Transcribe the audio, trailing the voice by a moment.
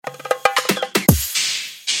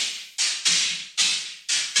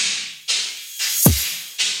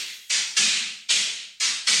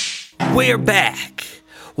We're back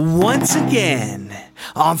once again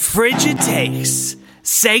on Frigid Takes,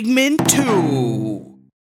 segment 2.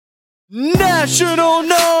 National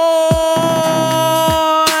Noise!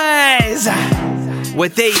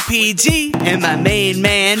 With APG and my main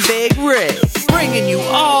man, Big Rick, bringing you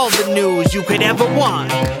all the news you could ever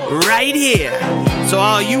want right here. So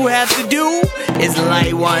all you have to do is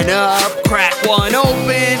light one up, crack one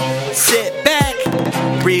open, sit back,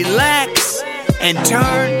 relax, and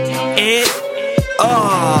turn it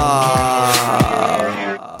up.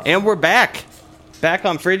 And we're back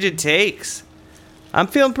on Frigid Takes. I'm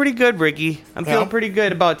feeling pretty good, Ricky. I'm feeling pretty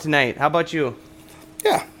good about tonight. How about you?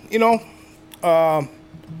 Yeah,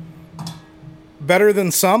 better than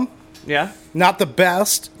some. Yeah? Not the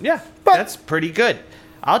best. Yeah, But- that's pretty good.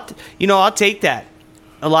 I'll take that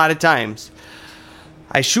a lot of times.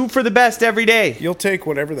 I shoot for the best every day. You'll take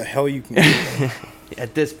whatever the hell you can get.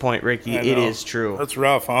 At this point, Ricky, it is true. That's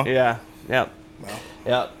rough, huh? Yeah. Yep. Well.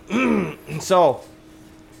 Yep. So,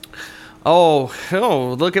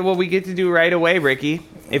 look at what we get to do right away, Ricky.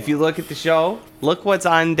 If you look at the show, look what's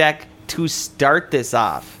on deck to start this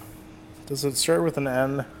off. Does it start with an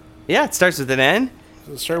N? Yeah, it starts with an N,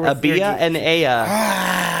 Does it start with a Bia, and a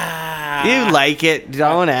You like it.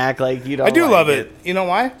 Don't act like you don't. I do like love it. You know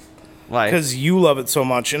why? Why? Because you love it so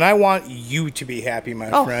much, and I want you to be happy, my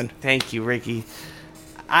friend. Thank you, Ricky.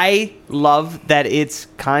 I love that it's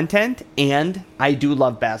content, and I do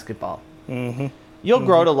love basketball. Mm-hmm. You'll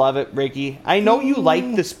grow to love it, Ricky. I know you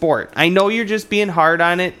like the sport. I know you're just being hard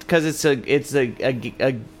on it because it's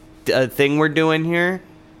a thing we're doing here.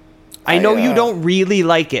 I know you don't really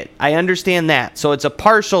like it. I understand that. So it's a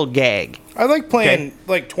partial gag. I like playing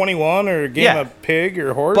like 21 or a game of pig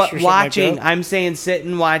or horse. But or watching, like I'm saying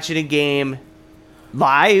sitting watching a game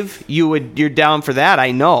live, you're down for that,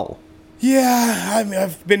 I know. Yeah, I mean,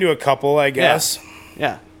 I've been to a couple, I guess.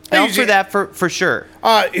 Yeah. Down for that for sure.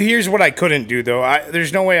 Here's what I couldn't do, though.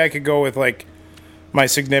 There's no way I could go with, like, my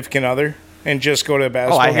significant other and just go to a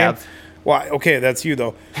basketball game. have. Well, okay, that's you,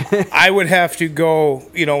 though. I would have to go,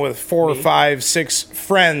 with 4 or 5, 6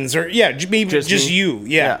 friends. Or, maybe just me? you.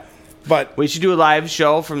 Yeah. But We should do a live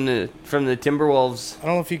show from the Timberwolves. I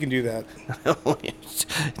don't know if you can do that.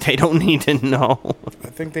 They don't need to know. I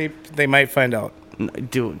think they might find out.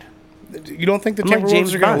 Dude. You don't think the like Timberwolves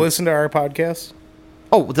James are going Bond. to listen to our podcast?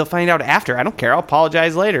 Oh, they'll find out after. I don't care. I'll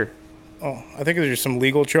apologize later. Oh, I think there's some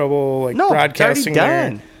legal trouble, like No, broadcasting it's already there.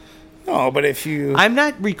 done. No, but if you... I'm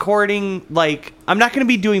not recording, I'm not going to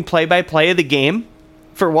be doing play-by-play of the game,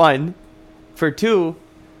 for one. For two,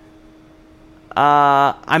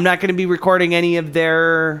 I'm not going to be recording any of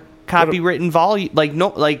their copywritten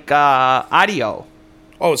audio.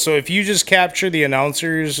 Oh, so if you just capture the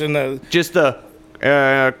announcers and the... Just the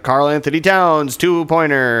Karl Anthony Towns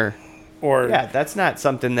 2-pointer. Or Yeah, that's not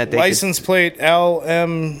something that they license plate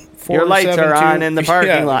LM472. Your lights are on in the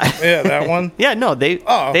parking lot. Yeah, that one. Yeah, no, they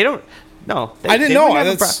don't. No, I didn't know.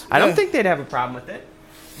 I don't think they'd have a problem with it.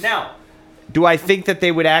 Now, do I think that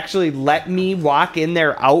they would actually let me walk in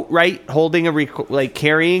there outright holding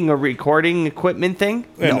carrying a recording equipment thing?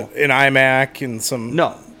 No. An iMac and some...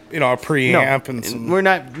 No. A preamp and some... We're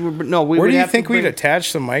not... No, we Where would do you have think to we'd bring-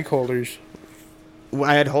 attach some mic holders?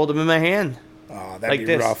 I'd hold them in my hand. Oh, that'd Like be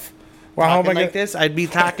this. rough. Well, how am I Talking gonna... like this, I'd be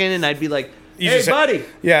talking and I'd be like, You hey, just- buddy.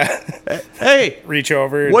 Yeah. Hey, Reach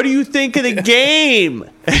over. what do you think of the game?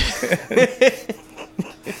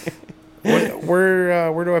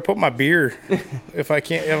 Where do I put my beer? If I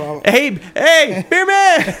can't... Hey, beer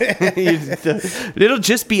man! It'll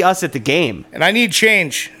just be us at the game. And I need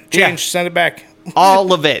change. Yeah. Send it back.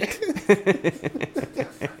 All of it.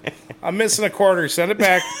 I'm missing a quarter. Send it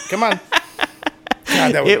back. Come on.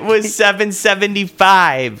 God, that It was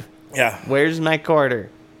 $7.75. Yeah. Where's my quarter?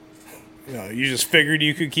 You just figured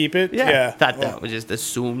you could keep it? Yeah. Thought that was just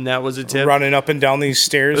assume that was a tip. Running up and down these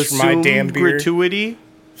stairs for my damn Assumed beer. gratuity.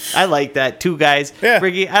 I like that. 2 guys. Yeah.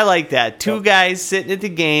 Ricky, I like that. 2 guys sitting at the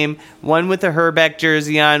game, one with a Herbeck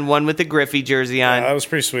jersey on, one with a Griffey jersey on. That was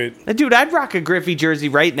pretty sweet. Dude, I'd rock a Griffey jersey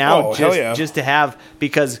right now Oh, hell yeah. just to have,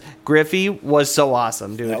 because Griffey was so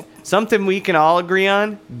awesome, dude. Yep. Something we can all agree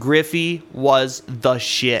on, Griffey was the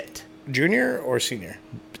shit. Junior or senior?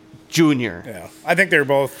 Junior. Yeah. I think they're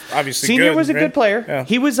both obviously Senior good. was a right? good player. Yeah.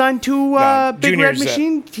 He was on 2 Big Red Junior's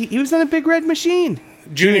Machine. He was on a Big Red Machine.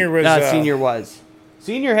 Junior was... Senior was.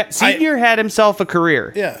 Senior had himself a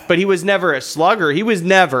career. Yeah. But he was never a slugger. He was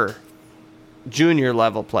never junior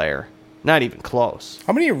level player. Not even close.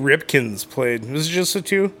 How many Ripkins played? Was it just the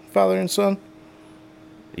 2, father and son?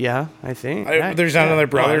 Yeah, I think. There's not another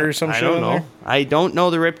brother or some shit. I don't in know. there? I don't know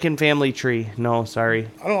the Ripken family tree. No, sorry.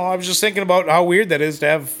 I don't know. I was just thinking about how weird that is to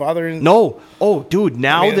have father and... No. Oh, dude,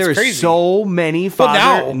 now it's there's crazy. so many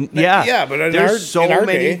father... now. Yeah. Yeah, but in there's our- so in our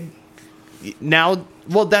many... day. Now,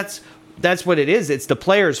 well, that's what it is. It's the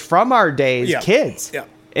players from our days, Yeah. kids. Yeah.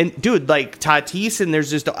 And, dude, like, Tatis, and there's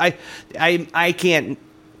just... I can't...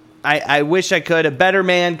 I wish I could. A better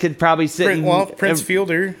man could probably sit Prince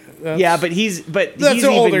Fielder. Yeah, but he's That's he's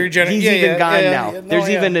an even, older he's even gone now. There's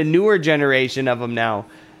even a newer generation of them now.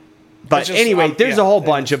 But just, anyway, there's yeah, a whole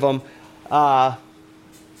bunch of them.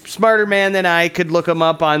 Smarter man than I could look them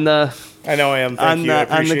up on the I know I am. Thank you. I on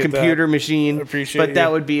the appreciate computer that. machine. I appreciate but that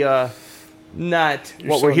you. would be not You're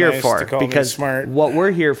what so we're here nice for, to call me because smart. what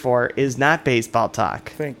we're here for is not baseball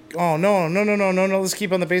talk. Oh no! Let's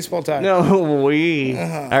keep on the baseball talk. No, we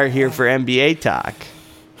are here for NBA talk.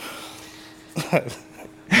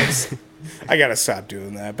 I gotta stop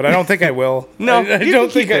doing that, but I don't think I will. No, I you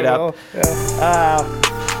don't can think keep I it up. will. Yeah.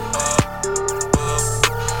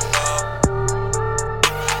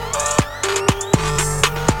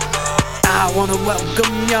 I want to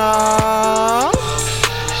welcome y'all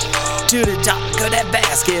to the talk of that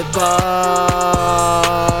basketball.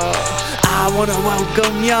 I want to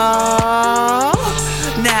welcome y'all.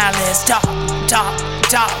 Now let's talk,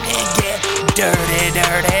 and get dirty.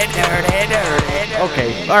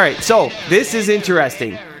 Okay, all right. So this is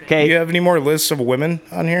interesting. Okay, Do you have any more lists of women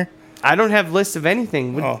on here? I don't have lists of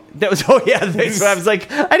anything. Oh. That was that's what I was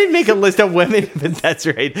like, I didn't make a list of women, but that's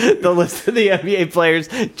right. The list of the NBA players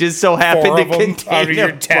just so happened Four to of them out contain of your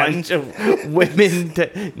a 10. bunch of women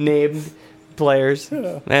named players.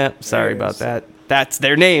 Sorry about that. That's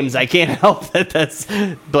their names. I can't help that. That's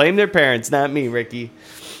blame their parents, not me, Ricky.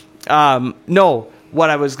 No, what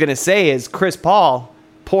I was gonna say is Chris Paul,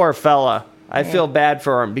 poor fella. I feel bad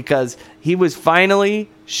for him because he was finally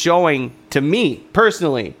showing to me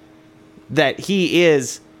personally that he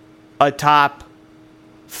is a top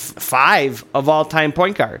 5 of all time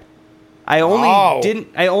point guard. I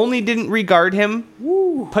only didn't regard him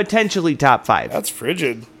potentially top 5. That's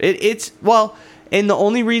frigid. And the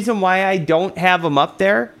only reason why I don't have him up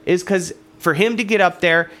there is because for him to get up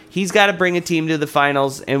there, he's got to bring a team to the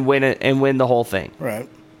finals and win it and win the whole thing. Right.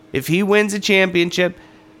 If he wins a championship,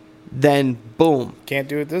 then boom. Can't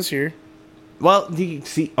do it this year. Well,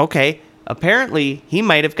 okay. Apparently, he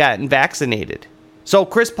might have gotten vaccinated. So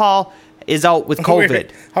Chris Paul is out with COVID.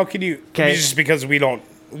 Wait, how can you? Okay. Just because we don't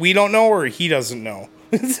know, or he doesn't know.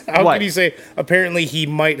 How What? can you say? Apparently, he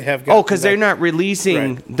might have. Gotten Because they're not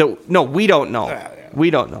releasing Right. No, we don't know. Yeah.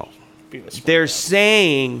 We don't know. They're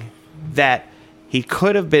saying that he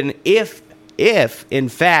could have been if in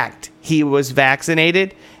fact he was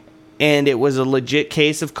vaccinated and it was a legit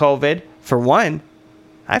case of COVID. For one,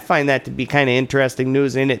 I find that to be kind of interesting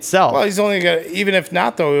news in itself. Well, he's only got. Even if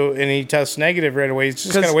not though, and he tests negative right away, he's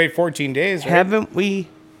just got to wait 14 days. Right? Haven't we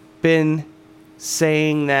been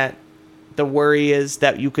saying that the worry is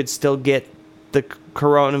that you could still get the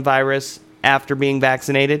coronavirus after being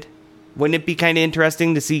vaccinated? Wouldn't it be kind of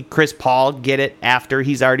interesting to see Chris Paul get it after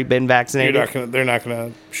he's already been vaccinated? They're not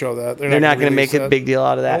going to show that. They're not going to make a big deal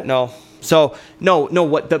out of that. No. So no.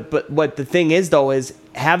 What the thing is though is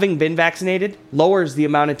having been vaccinated lowers the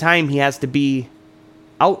amount of time he has to be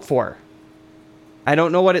out for. I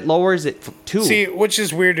don't know what it lowers it to. See, which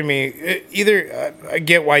is weird to me. Either I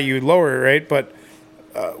get why you lower it, right? But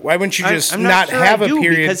why wouldn't you just I'm not sure have I a do,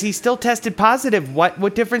 period? because he still tested positive.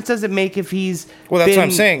 What difference does it make if he's? Well, that's what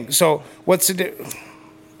I'm saying. So what's the?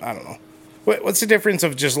 I don't know. What's the difference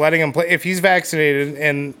of just letting him play if he's vaccinated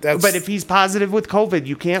and that's? But if he's positive with COVID,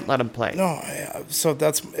 you can't let him play. No, yeah, so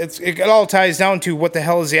it all ties down to what the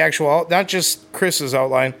hell is the actual, not just Chris's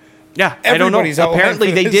outline. Yeah, I don't know. Everybody's outline Apparently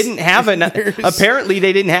for they this. didn't have Apparently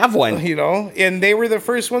they didn't have one. You know, and they were the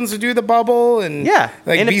first ones to do the bubble and Yeah,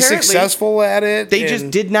 and be successful at it. They just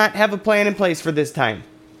did not have a plan in place for this time.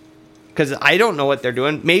 Because I don't know what they're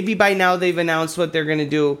doing. Maybe by now they've announced what they're going to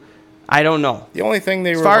do. I don't know. The only thing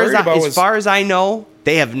they were worried about was, as far as I know,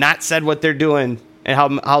 they have not said what they're doing and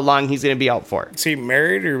how long he's going to be out for. Is he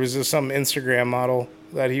married or was this some Instagram model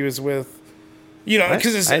that he was with? You know,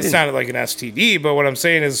 because it sounded like an STD, but what I'm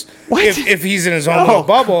saying is if he's in his own little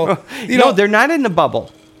bubble. No, they're not in the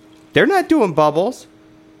bubble. They're not doing bubbles.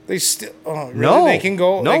 They still, really? No. They can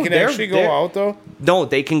go, No, they can actually go out though? No,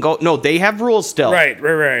 they can go. No, they have rules still.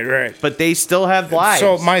 Right. But they still have lives.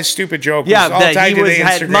 So my stupid joke was yeah, all that tied he to was the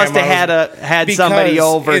Instagram must have models had somebody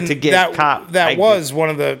over to get that, caught. That was one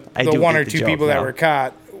of the do one get or the two joke people that now. were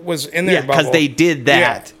caught was in their Yeah, bubble. because they did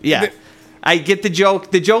that. Yeah. I get the joke.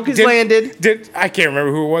 The joke is landed. I can't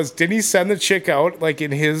remember who it was. Didn't he send the chick out like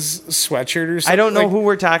in his sweatshirt or something? I don't know who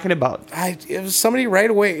we're talking about. It was somebody right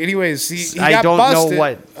away. Anyways, he I got don't busted. know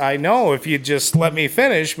what. I know. If you just let me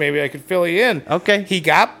finish, maybe I could fill you in. Okay. He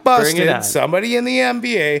got busted. Somebody in the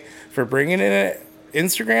NBA for bringing in an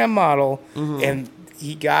Instagram model, and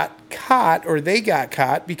he got caught, or they got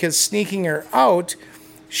caught because sneaking her out,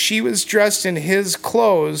 she was dressed in his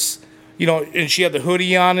clothes. And she had the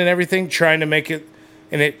hoodie on and everything, trying to make it,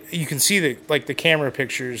 and you can see the camera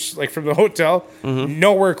pictures, like from the hotel,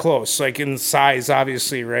 nowhere close, like in size,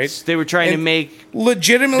 obviously, right? They were trying to make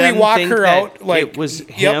legitimately walk her out, like it was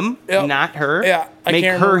him, not her. Yeah, make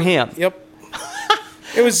her him. Yep.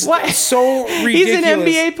 It was so ridiculous. He's an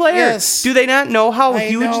NBA player. Yes. Do they not know how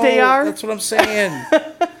huge they are? That's what I'm saying.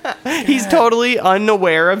 He's totally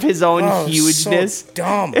unaware of his own hugeness. So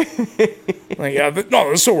dumb.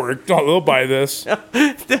 This will work. No, they'll buy this.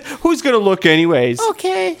 Who's gonna look anyways?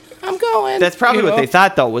 Okay, I'm going. That's probably what they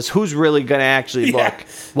thought though. Was who's really gonna actually look?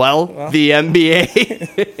 Well, the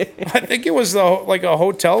NBA. I think it was a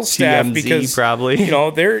hotel staff TMZ, because probably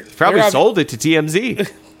they're probably sold it to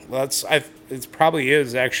TMZ. It probably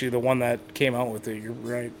is actually the one that came out with it. You're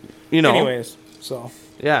right. Anyways, so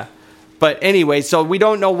yeah. But anyway, so we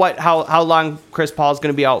don't know how long Chris Paul is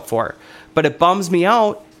going to be out for. But it bums me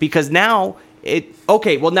out because now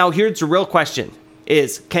now here's the real question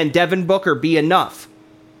is, can Devin Booker be enough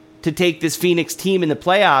to take this Phoenix team in the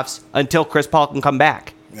playoffs until Chris Paul can come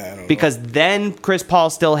back? Because then Chris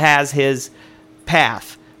Paul still has his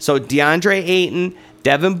path. So DeAndre Ayton,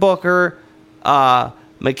 Devin Booker,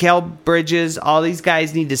 Mikal Bridges, all these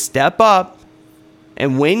guys need to step up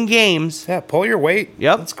and win games. Yeah, pull your weight.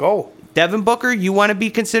 Yep. Let's go. Devin Booker, you want to be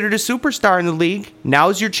considered a superstar in the league.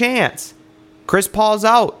 Now's your chance. Chris Paul's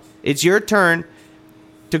out. It's your turn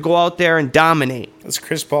to go out there and dominate. Is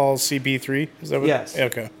Chris Paul CP3? Is that what? Yes.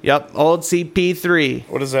 Okay. Yep. Old CP3.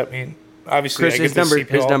 What does that mean? Obviously, Chris is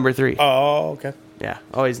number 3. Oh, okay. Yeah.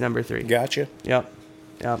 Always number 3. Gotcha. Yep.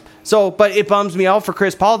 So, but it bums me out for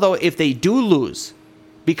Chris Paul, though, if they do lose.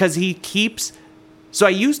 Because he keeps... So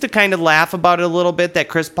I used to kind of laugh about it a little bit that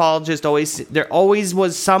Chris Paul there always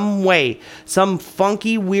was some way, some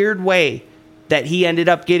funky, weird way that he ended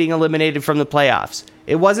up getting eliminated from the playoffs.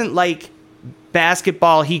 It wasn't like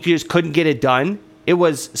basketball, he just couldn't get it done. It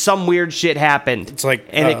was some weird shit happened. It's like,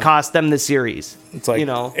 and it cost them the series. It's like,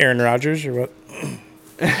 Aaron Rodgers or what?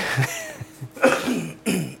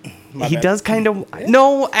 He does kind of...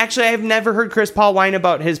 No, actually, I've never heard Chris Paul whine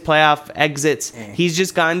about his playoff exits. He's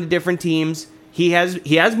just gone to different teams. He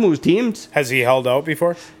has moved teams. Has he held out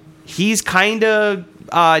before? He's kind of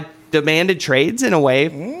demanded trades in a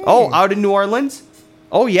way. Oh, out of New Orleans?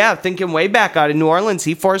 Oh, yeah, thinking way back out of New Orleans.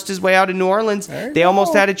 He forced his way out of New Orleans. They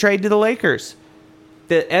almost had a trade to the Lakers.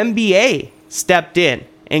 The NBA stepped in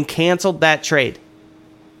and canceled that trade.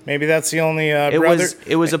 Maybe that's the only brother.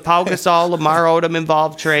 It was a Pau Gasol, Lamar Odom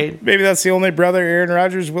involved trade. Maybe that's the only brother Aaron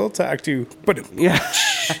Rodgers will talk to. But yeah.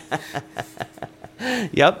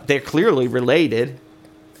 Yep, they're clearly related.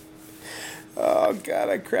 Oh God,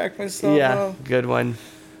 I cracked myself. Yeah, good one.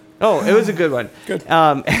 Oh, it was a good one. Good.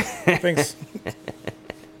 Thanks.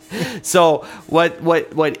 So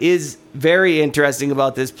what is very interesting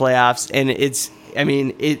about this playoffs, and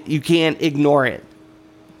you can't ignore it.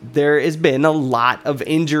 There has been a lot of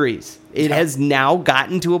injuries. It has now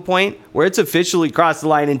gotten to a point where it's officially crossed the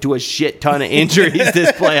line into a shit ton of injuries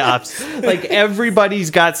this playoffs. Like everybody's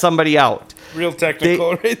got somebody out. Real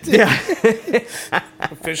technical right there. Yeah.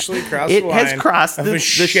 Officially crossed the line. It has crossed the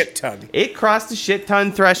shit ton. It crossed the shit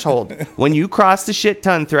ton threshold. When you cross the shit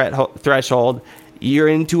ton threshold, you're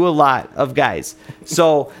into a lot of guys.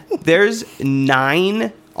 So there's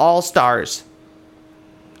 9 All-Stars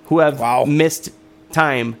who have missed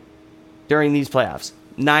time during these playoffs.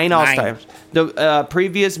 9 All-Stars. The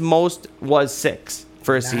previous most was 6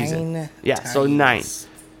 for a season. Yeah, times. So 9.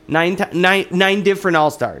 9 different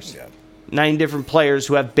All-Stars. Yeah. 9 different players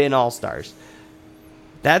who have been All-Stars.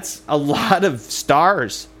 That's a lot of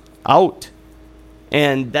stars out.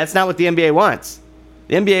 And that's not what the NBA wants.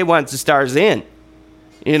 The NBA wants the stars in.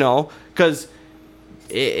 Because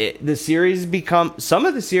the series become... Some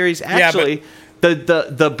of the series, actually... Yeah,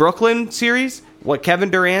 the Brooklyn series, what Kevin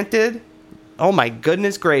Durant did, oh my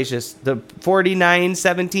goodness gracious. The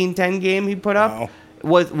 49-17-10 game he put up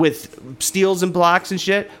with steals and blocks and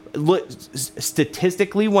shit.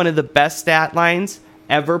 Statistically, one of the best stat lines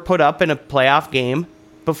ever put up in a playoff game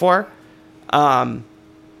before.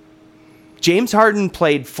 James Harden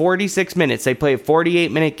played 46 minutes. They played a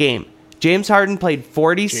 48-minute game. James Harden played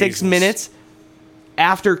 46 minutes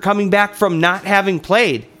after coming back from not having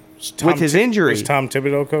played. with his injury. Was Tom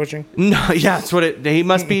Thibodeau coaching? No, yeah, that's what it. He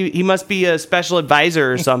must be. He must be a special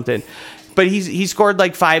advisor or something. But he scored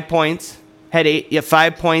like 5 points, had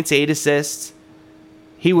 5 points, 8 assists.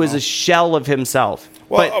 He was a shell of himself.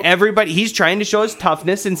 Well, but everybody, he's trying to show his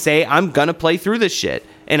toughness and say, I'm gonna play through this shit,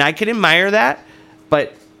 and I can admire that.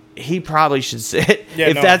 But he probably should sit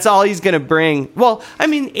if that's all he's gonna bring. Well, I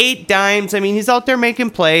mean, 8 dimes. I mean, he's out there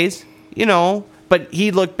making plays, But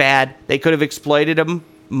he looked bad. They could have exploited him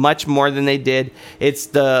much more than they did. It's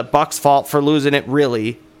the Bucks' fault for losing it,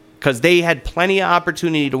 really, because they had plenty of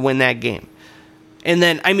opportunity to win that game. And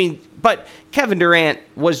then, but Kevin Durant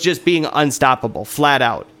was just being unstoppable, flat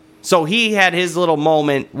out. So he had his little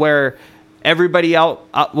moment where everybody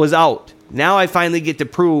was out. Now I finally get to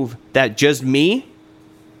prove that just me,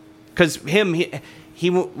 because he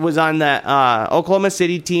was on that Oklahoma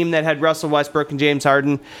City team that had Russell Westbrook and James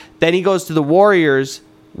Harden. Then he goes to the Warriors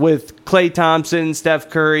with Klay Thompson, Steph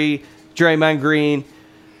Curry, Draymond Green.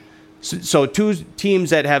 So 2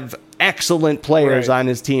 teams that have excellent players on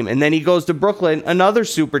his team. And then he goes to Brooklyn, another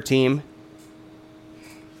super team.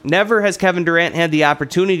 Never has Kevin Durant had the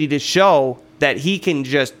opportunity to show that he can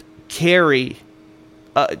just carry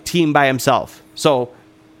a team by himself. So,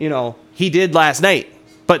 he did last night.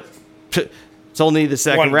 But it's only the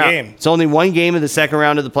second round. Game. It's only one game of the second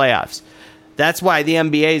round of the playoffs. That's why the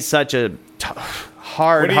NBA is such a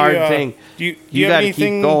hard thing. You got to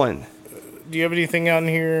keep going. Do you have anything on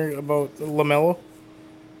here about LaMelo?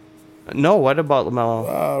 No, what about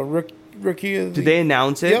LaMelo? Rookie of the... Did they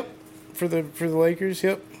announce it? Yep, for the Lakers,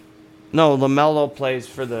 yep. No, LaMelo plays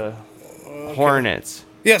for the Hornets.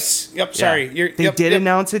 Yes, yep, sorry. Yeah. They did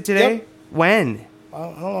announce it today? Yep. When? I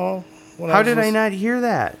don't know. How did I not hear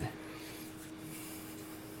that?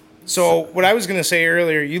 So what I was going to say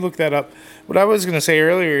earlier, you looked that up. What I was going to say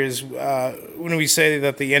earlier is when we say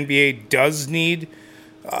that the NBA does need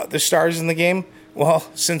the stars in the game, well,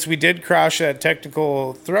 since we did cross that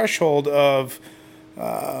technical threshold of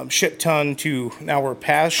shit ton to now we're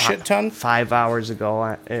past shit ton. 5 hours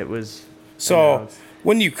ago, it was. So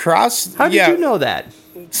when you cross, how did you know that?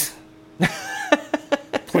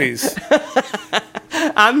 Please.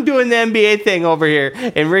 I'm doing the NBA thing over here,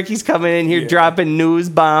 and Ricky's coming in here dropping news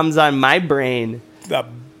bombs on my brain. The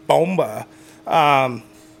bomba.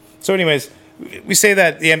 So, anyways, we say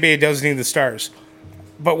that the NBA does need the stars.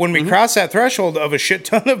 But when we cross that threshold of a shit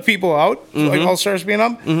ton of people out, like all stars being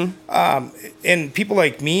up, and people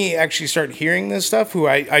like me actually start hearing this stuff, who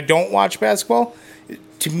I don't watch basketball,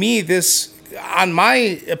 to me, this, in my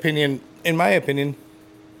opinion,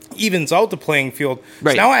 evens out the playing field.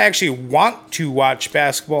 Right. So now I actually want to watch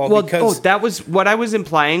basketball because... that was what I was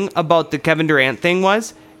implying about the Kevin Durant thing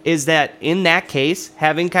is that in that case,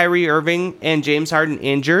 having Kyrie Irving and James Harden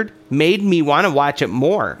injured made me want to watch it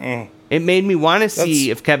more. It made me want to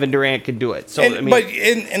see if Kevin Durant could do it. So,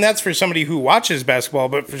 and that's for somebody who watches basketball,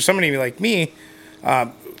 but for somebody like me,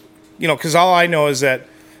 because all I know is that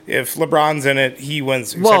if LeBron's in it, he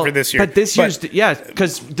wins, except for this year. But this year's,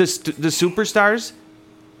 because the superstars,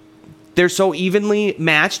 they're so evenly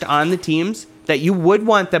matched on the teams that you would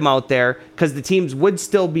want them out there because the teams would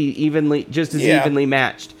still be evenly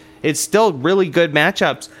matched. It's still really good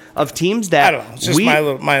matchups of teams that... I don't know. It's just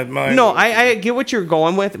my No, I get what you're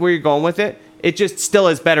going with, where you're going with it. It just still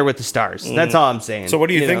is better with the stars. That's all I'm saying. So what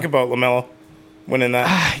do you think about LaMelo winning that?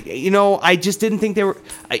 I just didn't think they were...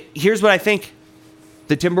 Here's what I think.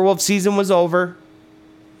 The Timberwolves season was over.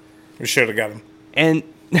 We should have got him. And...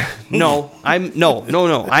 No. I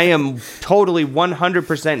am totally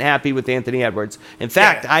 100% happy with Anthony Edwards. In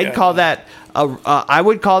fact, I'd call that I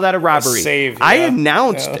would call that a robbery. Save, I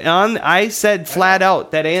announced I said flat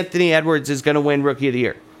out that Anthony Edwards is going to win Rookie of the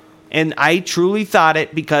Year, and I truly thought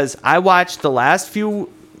it because I watched the last few.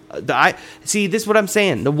 This is what I'm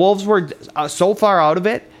saying. The Wolves were so far out of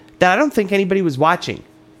it that I don't think anybody was watching.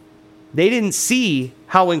 They didn't see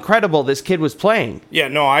how incredible this kid was playing. Yeah,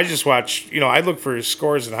 no, I just watched, I look for his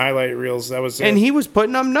scores and highlight reels. That was it. And he was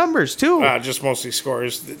putting up numbers, too. Just mostly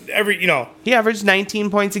scores. He averaged 19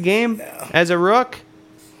 points a game as a rook.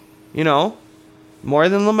 More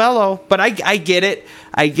than LaMelo. But I get it.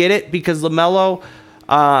 I get it because LaMelo,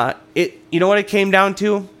 you know what it came down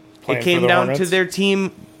to? It came down to their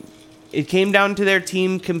team. It came down to their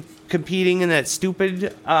team competing in that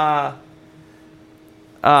stupid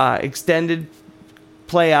extended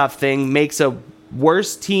playoff thing makes a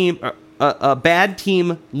worse team, a bad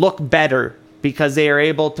team look better because they are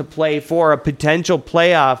able to play for a potential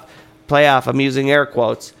playoff, I'm using air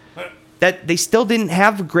quotes, that they still didn't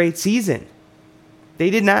have a great season. They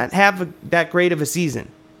did not have that great of a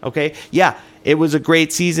season. Okay. Yeah. It was a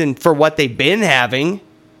great season for what they've been having,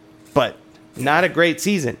 but not a great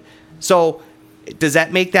season. So does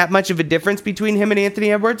that make that much of a difference between him and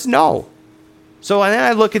Anthony Edwards? No. So and then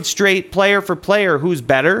I look at straight player for player, who's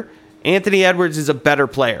better. Anthony Edwards is a better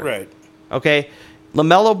player. Right. Okay.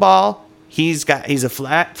 LaMelo Ball, he's a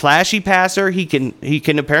flashy passer. He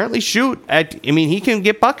can apparently shoot. He can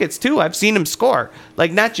get buckets too. I've seen him score.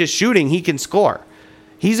 Like, not just shooting, he can score.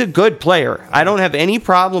 He's a good player. I don't have any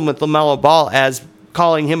problem with LaMelo Ball as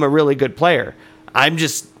calling him a really good player. I'm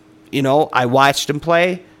just, I watched him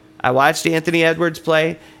play. I watched Anthony Edwards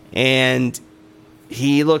play, and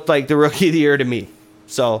he looked like the rookie of the year to me.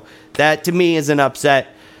 So that, to me, is an upset.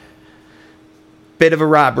 Bit of a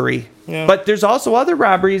robbery. Yeah. But there's also other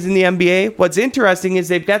robberies in the NBA. What's interesting is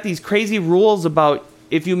they've got these crazy rules about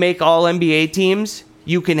if you make all NBA teams,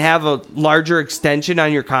 you can have a larger extension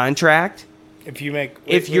on your contract.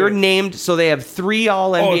 If you're named, so they have 3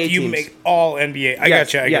 all NBA teams. Oh, if you make all NBA. I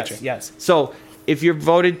gotcha. Yes. So if you're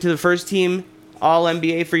voted to the first team all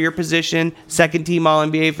NBA for your position, second team all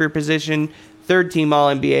NBA for your position, third team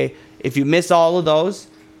all NBA, if you miss all of those,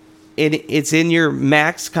 it's in your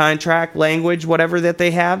max contract language, whatever that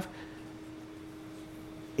they have.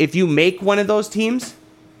 If you make one of those teams,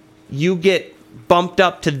 you get bumped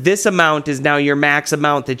up to this amount is now your max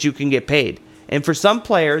amount that you can get paid. And for some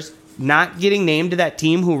players, not getting named to that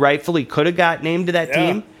team who rightfully could have got named to that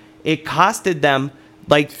team, it costed them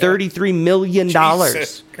like $33 million.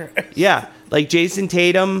 Jesus Christ. Yeah, like Jason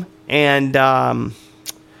Tatum and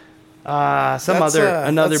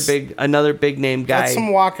another big name guy. That's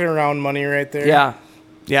some walking around money right there.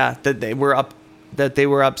 Yeah, that they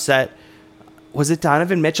were upset. Was it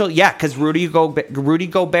Donovan Mitchell? Yeah, because Rudy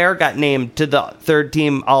Gobert got named to the third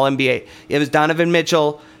team All NBA. It was Donovan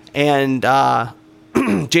Mitchell and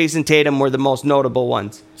Jason Tatum were the most notable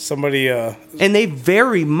ones. And they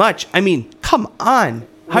very much. Come on.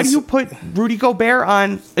 How do you put Rudy Gobert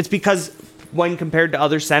on? It's because when compared to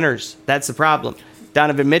other centers, that's the problem.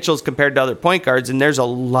 Donovan Mitchell's compared to other point guards, and there's a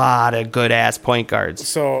lot of good-ass point guards.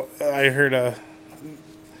 So I heard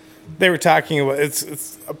they were talking about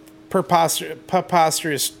it's a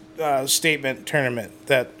preposterous statement tournament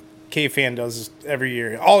that K-Fan does every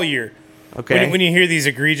year, all year. Okay. When you hear these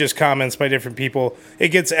egregious comments by different people, it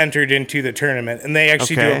gets entered into the tournament, and they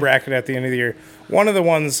actually do a bracket at the end of the year. One of the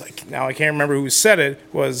ones, now I can't remember who said it,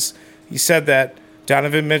 he said that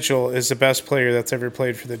Donovan Mitchell is the best player that's ever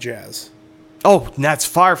played for the Jazz. Oh, that's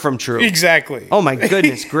far from true. Exactly. Oh, my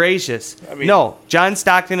goodness gracious. No, John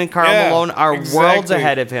Stockton and Karl Malone are worlds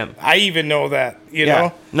ahead of him. I even know that, you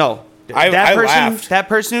know? No. I laughed. That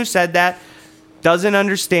person who said that doesn't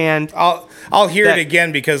understand. I'll hear it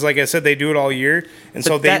again because, like I said, they do it all year, and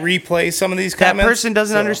so they replay some of these comments. That person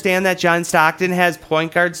doesn't understand that John Stockton has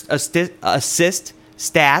point guards assist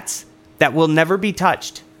stats that will never be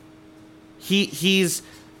touched. He's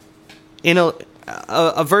in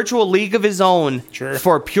a virtual league of his own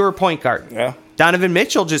for a pure point guard. Yeah. Donovan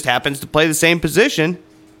Mitchell just happens to play the same position,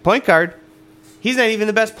 point guard. He's not even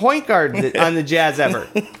the best point guard on the Jazz ever.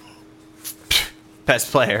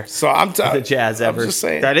 Best player. So I'm the Jazz ever. I'm just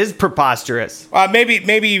saying. That is preposterous.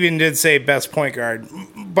 Maybe even did say best point guard,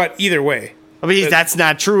 but either way. That's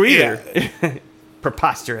not true either. Yeah.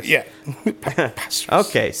 Preposterous. Yeah. Preposterous.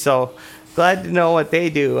 Okay, so glad to know what they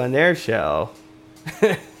do on their show.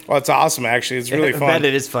 Well, it's awesome. Actually, it's really fun. I bet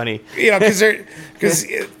it is funny. Because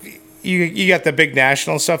you got the big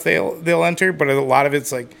national stuff they'll enter, but a lot of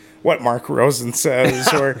it's like what Mark Rosen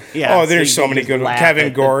says, or there's so many good ones.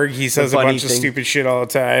 Kevin Gorg, he says a bunch of stupid shit all the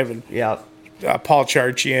time, and Paul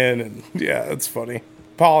Charchian, and it's funny.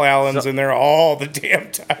 Paul Allen's in there all the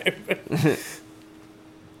damn time.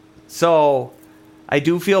 So I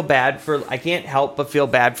do feel bad I can't help but feel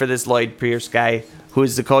bad for this Lloyd Pierce guy, who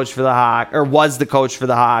is the coach for the Hawks, or was the coach for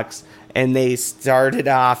the Hawks, and they started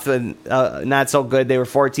off not so good. They were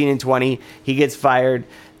 14-20. He gets fired.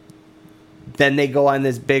 Then they go on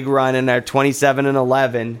this big run and are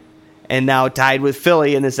 27-11, and now tied with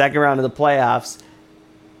Philly in the second round of the playoffs.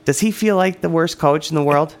 Does he feel like the worst coach in the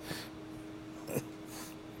world?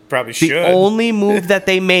 Probably should. The only move that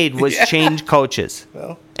they made was change coaches.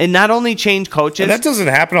 Well, and not only change coaches. And that doesn't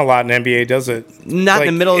happen a lot in NBA, does it? Not in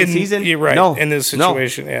the middle of the season. You're right. No, in this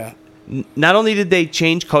situation, yeah. Not only did they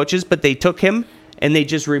change coaches, but they took him and they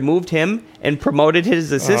just removed him and promoted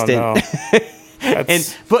his assistant. Oh, no.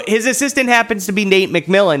 But his assistant happens to be Nate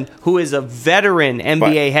McMillan, who is a veteran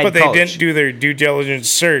NBA head coach. But they didn't do their due diligence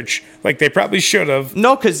search like they probably should have.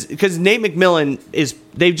 No, because Nate McMillan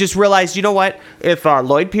they've just realized, you know what? If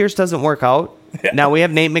Lloyd Pierce doesn't work out, now we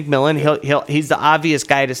have Nate McMillan. He's the obvious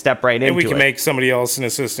guy to step right into it. And we can make somebody else an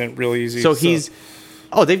assistant real easy. So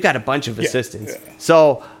they've got a bunch of assistants. Yeah.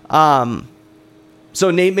 So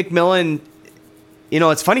Nate McMillan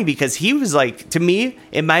it's funny because he was like, to me,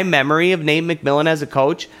 in my memory of Nate McMillan as a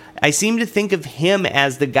coach, I seem to think of him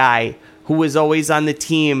as the guy who was always on the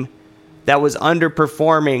team that was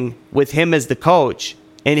underperforming with him as the coach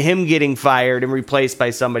and him getting fired and replaced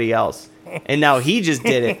by somebody else. And now he just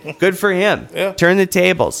did it. Good for him. Yeah. Turn the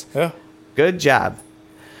tables. Yeah. Good job.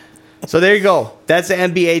 So there you go. That's the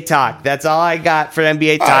NBA talk. That's all I got for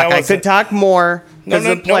NBA talk. I could talk more because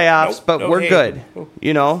of the playoffs, but we're good.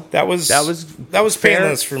 You know, That was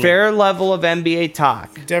painless for me. Fair level of NBA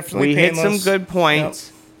talk. Definitely we painless. hit some good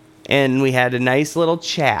points, and we had a nice little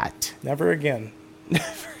chat. Never again.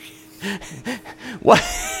 What?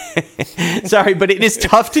 Sorry, but it is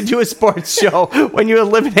tough to do a sports show when you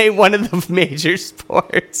eliminate one of the major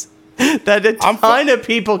sports that a ton of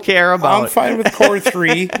people care about. I'm fine with core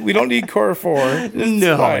 3. We don't need core 4.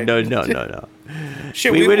 No.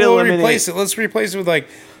 Shit, We would we'll eliminate- replace it. Let's replace it with like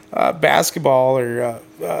basketball or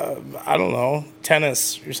I don't know,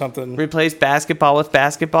 tennis or something. Replace basketball with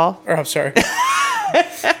basketball? Or I'm sorry.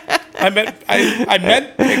 I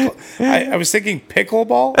meant pickle. I was thinking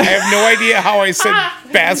pickleball. I have no idea how I said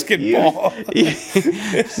basketball.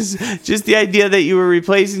 Just the idea that you were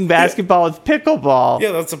replacing basketball with pickleball.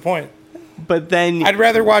 Yeah, that's the point. But then I'd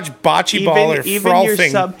rather watch bocce ball or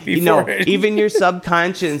frolfing before. even your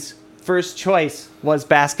subconscious first choice was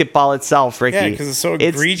basketball itself, Ricky. Yeah, because it's so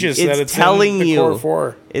egregious that it's telling in the you. core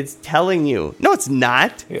 4. It's telling you. No, it's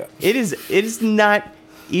not. Yeah. It is not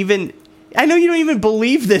even. I know you don't even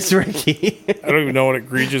believe this, Ricky. I don't even know what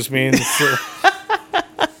egregious means. So.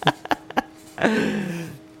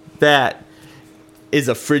 That is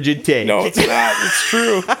a frigid take. No, it's not. It's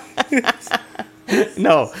true.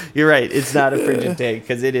 No, you're right. It's not a frigid take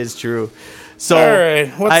because it is true. So, all right,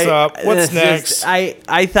 what's up? What's next?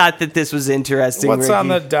 I thought that this was interesting. What's Ricky. on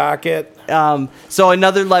the docket? So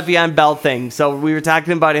another Le'Veon Bell thing. So we were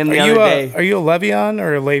talking about him the other day. Are you a Le'Veon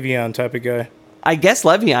or a Le'Veon type of guy? I guess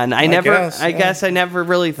Le'Veon. I guess I never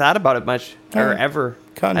really thought about it much or ever.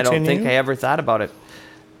 I don't think I ever thought about it.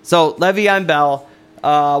 So Le'Veon Bell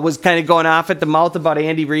was kind of going off at the mouth about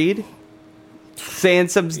Andy Reid, talking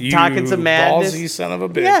some madness. Ballsy son of a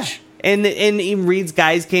bitch. Yeah, and Reid's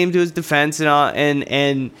guys came to his defense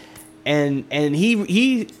and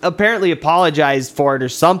he apparently apologized for it or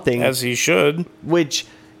something, as he should. But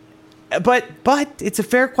it's a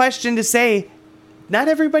fair question to say. Not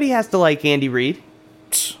everybody has to like Andy Reid.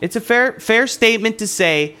 It's a fair statement to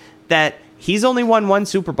say that he's only won one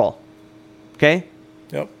Super Bowl. Okay?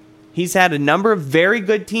 Yep. He's had a number of very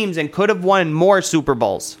good teams and could have won more Super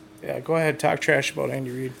Bowls. Yeah, go ahead, talk trash about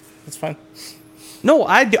Andy Reid. That's fine. No,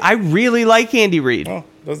 I really like Andy Reid. Oh,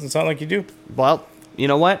 doesn't sound like you do. Well, you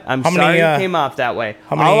know what? I'm sorry it came off that way.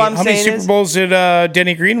 How many Super Bowls did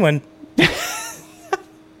Denny Green win?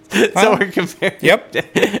 So we're comparing. Yep.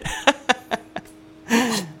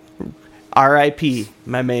 R.I.P.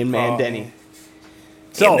 my main man, Denny.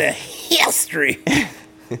 So in the history.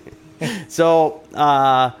 So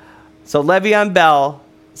Le'Veon Bell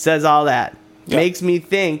says all that. Yep. Makes me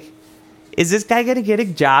think, is this guy going to get a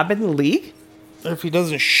job in the league? If he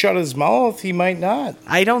doesn't shut his mouth, he might not.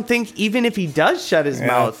 I don't think even if he does shut his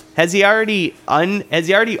mouth, has he already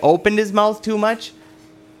opened his mouth too much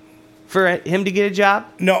for him to get a job?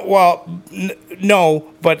 No, well,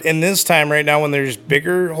 no, but in this time right now when there's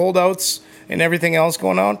bigger holdouts and everything else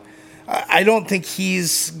going on, I don't think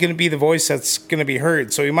he's going to be the voice that's going to be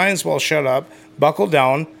heard. So he might as well shut up, buckle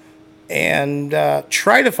down, and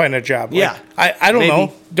try to find a job. Yeah. Like, I don't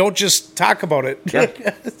know. Don't just talk about it.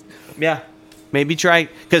 Yeah. Yeah. Maybe try,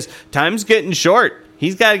 because time's getting short.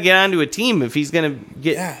 He's got to get onto a team if he's going to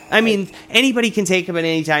get. Yeah, I mean, anybody can take him at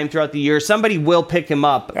any time throughout the year. Somebody will pick him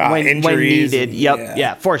up when needed.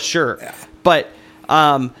 Yeah, for sure. Yeah. But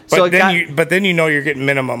then you know you're getting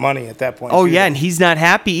minimum money at that point. Oh yeah, and he's not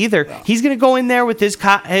happy either. No. He's going to go in there with his.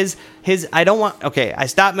 I don't want. Okay, I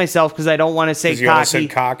stopped myself because I don't want to say cocky. You said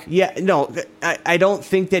cock. Yeah, no, I don't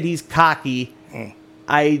think that he's cocky.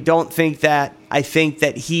 I don't think that. I think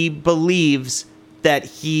that he believes that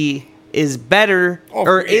he is better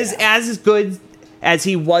is as good as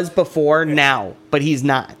he was before now, but he's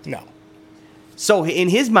not. No. So in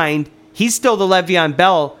his mind, he's still the Le'Veon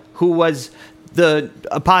Bell who was the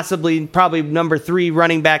probably number 3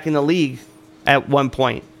 running back in the league at one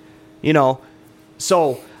point. You know,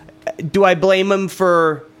 so do I blame him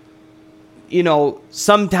for,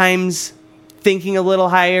 sometimes thinking a little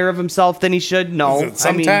higher of himself than he should? No.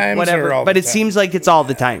 Sometimes, whatever. But it seems like it's all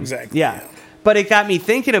the time. Exactly. Yeah. But it got me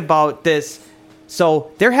thinking about this.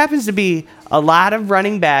 So there happens to be a lot of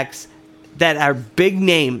running backs that are big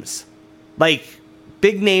names, like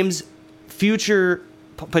big names, future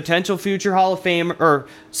potential future Hall of Fame, or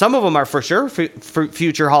some of them are for sure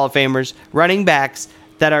future Hall of Famers, running backs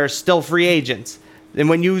that are still free agents. And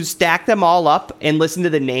when you stack them all up and listen to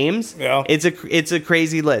the names, it's a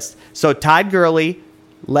crazy list. So Todd Gurley,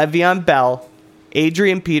 Le'Veon Bell,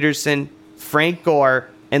 Adrian Peterson, Frank Gore,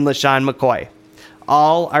 and LaShawn McCoy.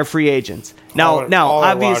 All are free agents. Now, all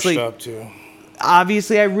obviously, washed up too.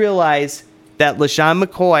 Obviously, I realize that LaShawn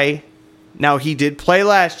McCoy, now he did play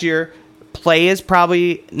last year. Play is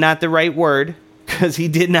probably not the right word because he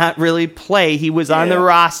did not really play. He was on the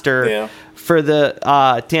roster for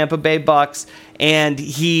the Tampa Bay Bucks, and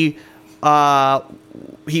he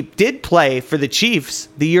did play for the Chiefs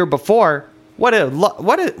the year before. What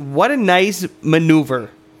a nice maneuver.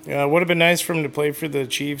 Yeah, it would have been nice for him to play for the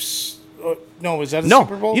Chiefs. No, was that a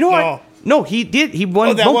Super Bowl? You know what? No, he did. He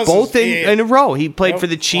won both in a row. He played for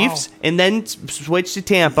the Chiefs and then switched to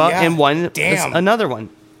Tampa and won another one.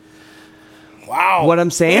 Wow. What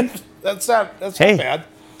I'm saying? That's not bad.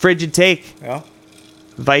 Frigid take. Yeah.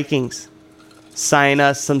 Vikings. Sign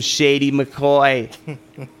us some shady McCoy.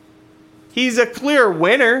 He's a clear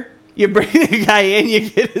winner. You bring a guy in, you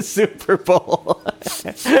get a Super Bowl.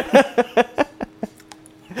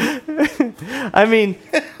 I mean,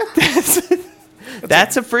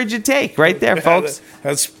 that's a frigid take right there, folks.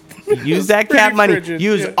 Use that cap money.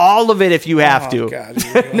 Use all of it if you have to. God,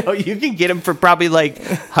 no, you can get him for probably like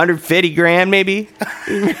 150 grand, maybe.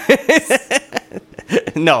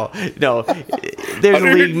 No. There's a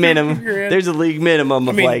league minimum. There's a league minimum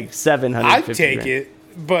of like 750. I'd take it.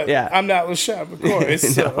 But I'm not LaShawn McCoy,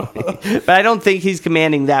 so. But I don't think he's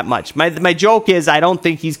commanding that much. My joke is I don't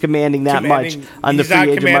think he's commanding that much on the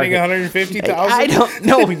free agent market. He's not commanding $150,000? I don't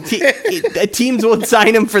know. Teams would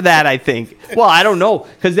sign him for that, I think. Well, I don't know,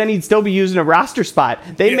 because then he'd still be using a roster spot.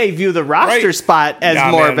 They may view the roster spot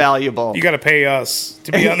as more valuable. You got to pay us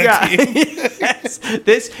to be on the team.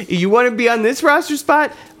 Yes. You want to be on this roster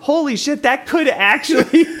spot? Holy shit, that could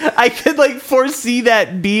actually, I could foresee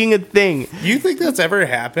that being a thing. You think that's ever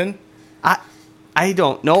happened? I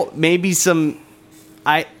don't know. Maybe in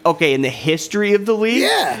the history of the league?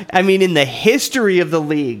 Yeah. I mean, in the history of the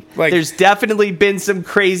league, there's definitely been some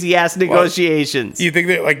crazy ass negotiations. You think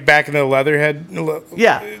that back in the Leatherhead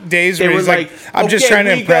days they where were he's I'm just trying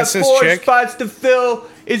to impress this chick. 4 spots to fill.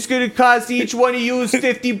 It's going to cost each one of you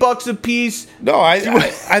 $50 a piece. No,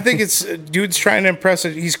 I think it's dude's trying to impress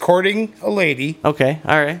it. He's courting a lady. Okay,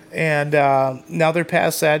 all right. And now they're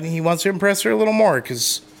past that, and he wants to impress her a little more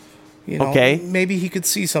because, maybe he could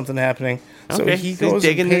see something happening. So he goes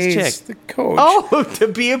digging and pays this chick. the coach. Oh, to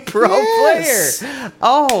be a pro player.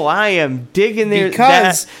 Oh, I am digging there.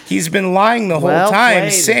 Because he's been lying the whole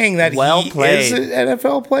time saying that he is an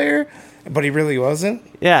NFL player. But he really wasn't.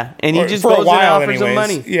 Yeah, and he just goes and offers them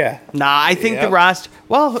money. Yeah. Nah, I think the roster.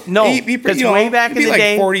 Well, no, because way back in the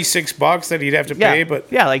day, $46 that he'd have to pay.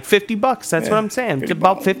 But like $50. That's what I'm saying.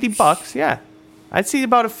 About $50. Yeah, I'd see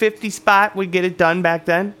about a 50 spot. We'd get it done back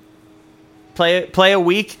then. Play a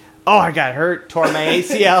week. Oh, I got hurt. Tore my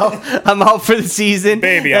ACL. I'm out for the season.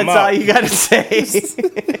 Baby, that's all you got to say.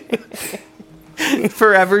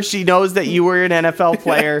 Forever, she knows that you were an NFL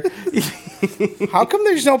player. How come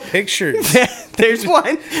there's no pictures? There's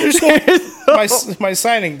one. My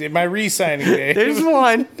signing day, my re-signing day. There's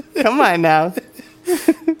one. Come on now.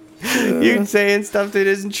 You're saying stuff that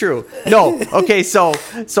isn't true. No. Okay, so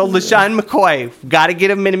LaShawn McCoy, got to get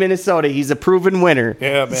him in Minnesota. He's a proven winner.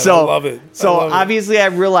 Yeah, man, I love it. Obviously I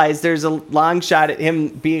realized there's a long shot at him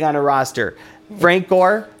being on a roster. Frank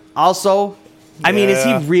Gore, also... I mean, is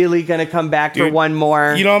he really going to come back for one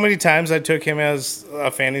more? You know how many times I took him as a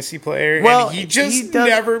fantasy player? Well, and he just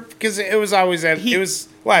never, because it was always it was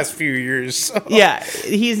last few years. So. Yeah,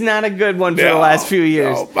 he's not a good one for the last few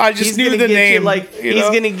years. No, I just knew the name. He's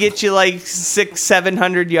going to get you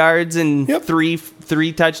 600-700 yards and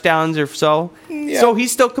three touchdowns or so. Yep. So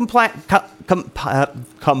he's still compiling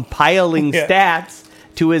stats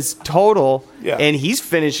to his total, and he's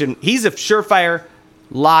finishing. He's a surefire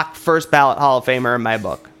locked first ballot Hall of Famer in my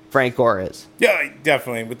book. Frank Gore is. Yeah,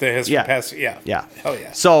 definitely with the history pass. Yeah. Hell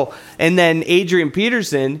yeah. So, and then Adrian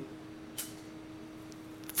Peterson,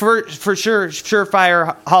 for sure,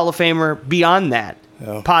 surefire Hall of Famer beyond that.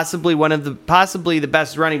 Oh. Possibly the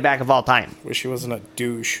best running back of all time. Wish he wasn't a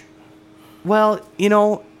douche. Well,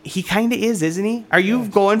 he kind of is, isn't he? Are you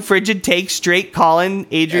going frigid take straight calling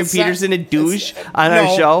Adrian Peterson a douche on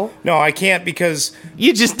our show? No, I can't because...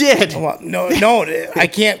 You just did. Well, no, I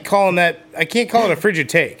can't call him that. I can't call it a frigid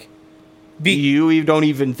take. You don't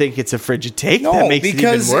even think it's a frigid take? No, that makes it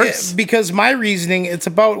even worse. Because my reasoning, it's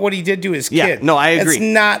about what he did to his kid. Yeah, no, I agree. It's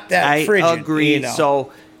not that frigid. I agree.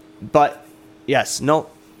 So, but, yes, no,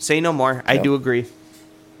 say no more. I do agree.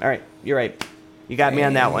 All right. You're right. You got me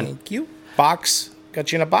on that one. Thank you. Box.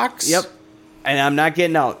 Got you in a box. Yep. And I'm not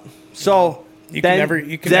getting out. So You can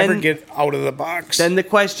never get out of the box. Then the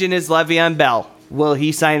question is Le'Veon Bell. Will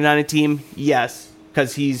he sign on a team? Yes,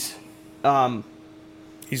 because he's Le'Veon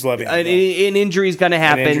Bell. an injury is going to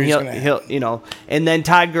happen. He'll And then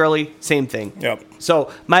Todd Gurley, same thing. Yep.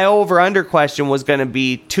 So my over/under question was going to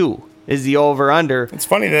be 2. Is the over/under? It's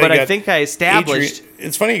funny that, but I think I established.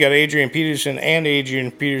 It's funny you got Adrian Peterson and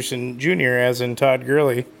Adrian Peterson Jr. as in Todd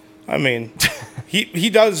Gurley. I mean, he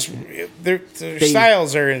does. Their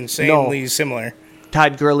styles are insanely similar.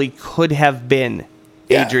 Todd Gurley could have been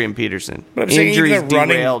Adrian Peterson. But I'm saying injuries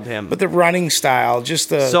derailed him. But the running style,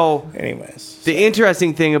 anyways. The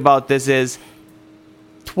interesting thing about this is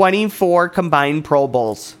 24 combined Pro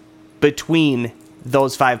Bowls between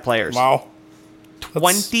those 5 players. Wow.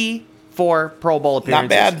 24 Pro Bowl appearances.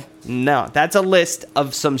 Not bad. No, that's a list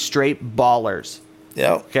of some straight ballers.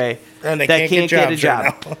 Yeah. Okay. And they that can't get a job.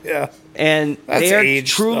 Right now. Yeah. And that's they are age,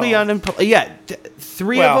 truly unemployed. Yeah.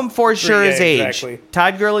 3 of them for sure is age. Exactly.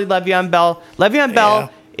 Todd Gurley, Le'Veon Bell. Le'Veon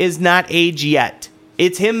Bell is not age yet.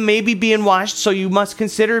 It's him maybe being washed, so you must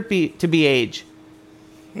consider it to be age.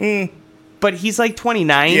 But he's like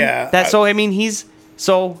 29. Yeah. I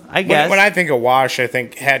guess. When I think of Wash, I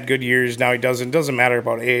think had good years. Now he doesn't. Doesn't matter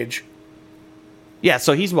about age. Yeah,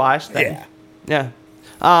 so he's washed then. Yeah.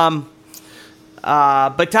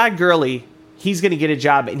 But Todd Gurley, he's going to get a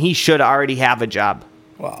job, and he should already have a job.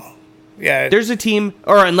 Well, yeah. There's a team,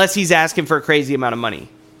 or unless he's asking for a crazy amount of money.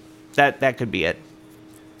 That could be it.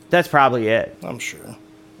 That's probably it. I'm sure.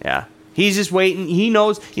 Yeah. He's just waiting. He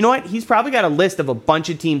knows. You know what? He's probably got a list of a bunch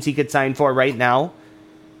of teams he could sign for right now,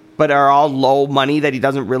 but are all low money that he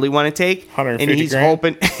doesn't really want to take. 150 and he's grand.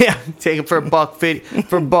 hoping, take it for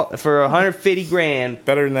 $150 for $150 grand.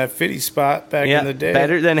 Better than that 50 spot back in the day.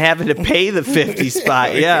 Better than having to pay the 50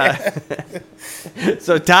 spot. Yeah.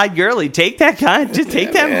 So Todd Gurley, take that just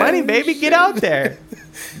take that money, baby. Get out there.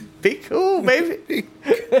 Be cool, baby.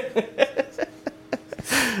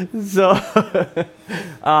 So,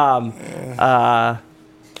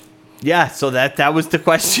 yeah, so that was the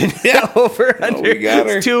question. Yeah. Over under we got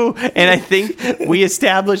her. 2, and I think we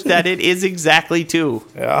established that it is exactly 2.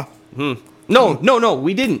 Yeah. No,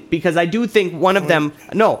 we didn't, because I do think one of them.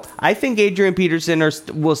 No, I think Adrian Peterson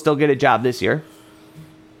will still get a job this year.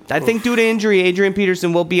 I think due to injury, Adrian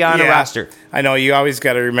Peterson will be on a roster. I know, you always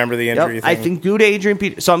got to remember the injury thing. I think due to Adrian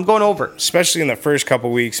Peterson, so I'm going over. Especially in the first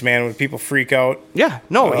couple weeks, man, when people freak out. Yeah,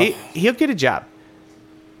 no, he'll get a job.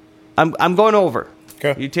 I'm going over.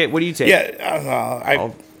 Okay. What do you take?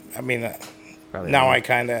 Yeah, I mean, now I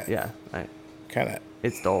kind of. Yeah,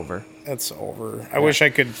 it's the over. That's over. I wish I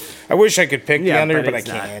could pick the under, but I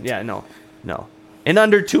can't. Yeah, no. And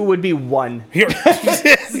under 2 would be 1.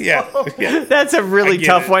 yeah. That's a really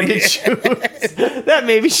tough one to choose. That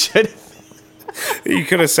maybe should. You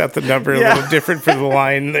could have set the number a little different for the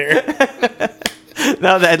line there.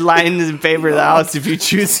 No, that line is in favor of the house if you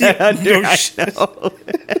choose that under. No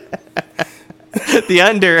the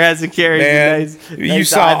under has a carry. Man, you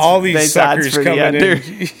saw odds, all these suckers coming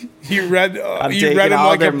in. You read them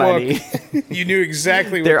like a money. book. You knew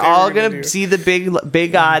exactly what they're all going to see the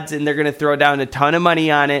big odds, and they're going to throw down a ton of money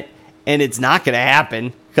on it, and it's not going to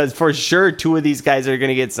happen because for sure 2 of these guys are going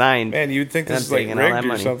to get signed. Man, you'd think this is like rigged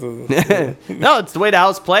or something. No, it's the way the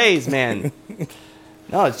house plays, man.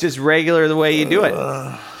 No, it's just regular the way you do it.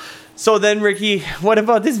 So then, Ricky, what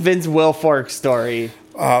about this Vince Wilfork story?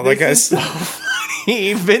 Like I said.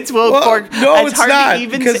 Vince Wilfork. No, it's not.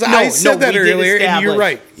 Because I said that earlier, and you're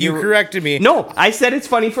right. You corrected me. No, I said it's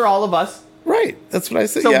funny for all of us. Right. That's what I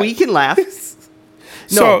said. So we can laugh.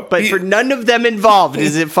 But for none of them involved,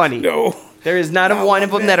 is it funny? No. There is not one of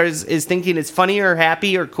them that is thinking it's funny or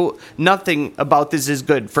happy or cool. Nothing about this is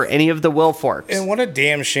good for any of the Wilforks. And what a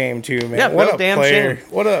damn shame, too, man. Yeah, what a damn player. shame.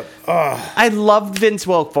 What a... I loved Vince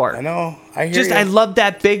Wilfork. I know. I hear you. I love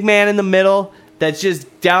that big man in the middle that's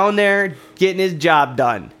just down there getting his job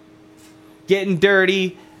done. Getting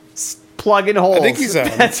dirty, plugging holes. I think he's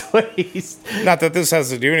that's what he's... Not that this has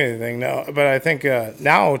to do anything, no. But I think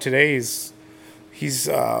today he's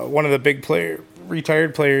one of the big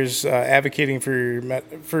retired players advocating for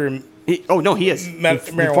he is.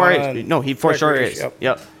 Marijuana. He for sure is.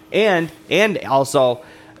 Yep. And also,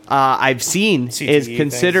 I've seen CTE is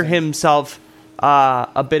consider himself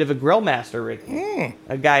a bit of a grill master, Rick.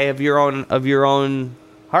 A guy of your own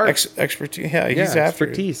heart. Expertise. Yeah, he's after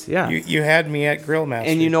expertise. Yeah. You had me at grill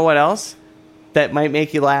master. And you know what else that might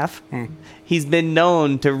make you laugh? He's been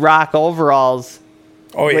known to rock overalls.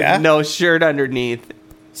 Oh, with no shirt underneath.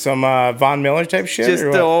 Some Von Miller type shit? Just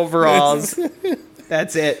the overalls.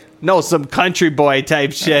 That's it. No, some country boy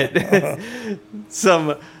type shit.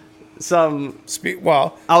 some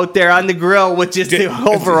Well, out there on the grill with just the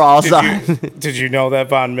overalls on. Did you know that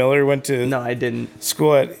Von Miller went to No, I didn't.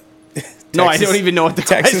 school at No, I don't even know what the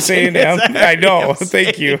Texas question A&M? is. I know.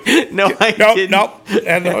 Thank you. No, I didn't. Nope.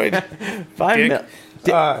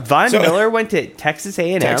 Von Miller went to Texas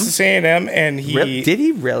A&M. Texas A&M, and he Did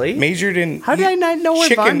he really? majored in. How did I not know where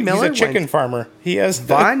Von Miller He's a chicken went? farmer. He has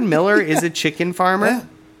Von Miller is a chicken farmer. Yeah.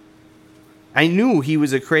 I knew he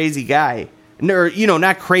was a crazy guy. Or,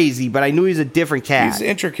 not crazy, but I knew he was a different cat. He's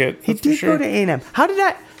intricate. He That's for did sure. go to A&M. How did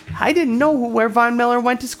I didn't know where Von Miller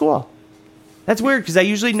went to school. That's weird because I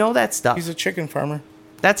usually know that stuff. He's a chicken farmer.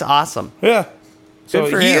 That's awesome. Yeah. So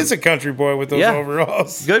for he him. is a country boy with those Yeah.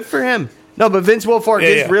 overalls. Good for him. No, but Vince Wilfork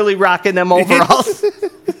is Yeah. really rocking them overalls.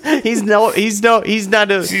 he's not a He's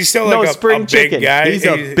still no like a spring big chicken. guy. He's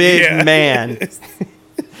a big Yeah. man.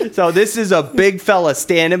 So this is a big fella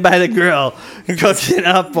standing by the grill, cooking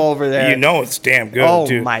up over there. You know it's damn good, Oh,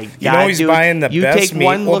 dude. my You God, know he's dude. buying the You best take meat.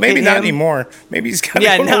 one Well, look maybe at not him. anymore. Maybe he's got to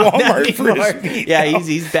Yeah, go to no, not Walmart for anymore. his meat. Yeah, now.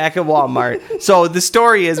 he's back at Walmart. So the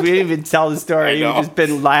story is, we didn't even tell the story. I You've know. just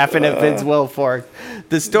been laughing at Vince Wilfork.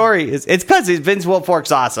 The story is, it's because Vince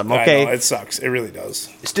Wilfork's awesome, okay? I know, it sucks. It really does.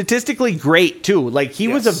 Statistically great, too. Like, he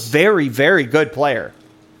was a Yes. very, very good player.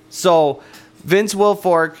 So, Vince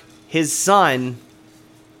Wilfork, his son,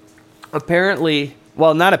 apparently,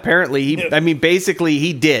 well, not apparently, basically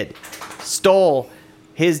he did. Stole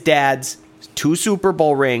his dad's 2 Super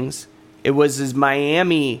Bowl rings. It was his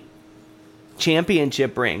Miami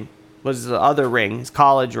championship ring, was the other ring, his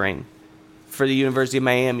college ring. For the University of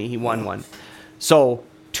Miami, he won one. So,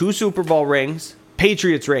 2 Super Bowl rings,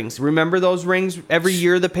 Patriots rings. Remember those rings? Every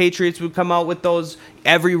year the Patriots would come out with those.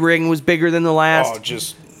 Every ring was bigger than the last. Oh,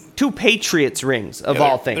 just 2 Patriots rings of yeah,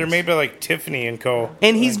 all things. They're made by like Tiffany and Co.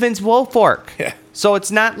 And he's Vince Wilfork. Yeah. So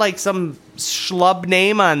it's not like some schlub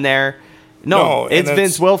name on there. No, No, and it's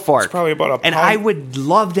that's- Vince Wilfork. it's probably about a And pound. I would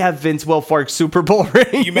love to have Vince Wilfork's Super Bowl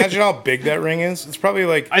ring. You imagine how big that ring is? It's probably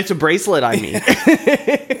like It's a bracelet on me.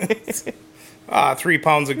 3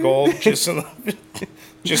 pounds of gold just in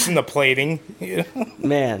the plating. You know?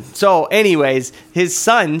 Man. So, anyways, his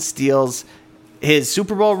son steals his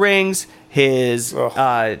Super Bowl rings, his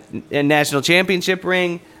national championship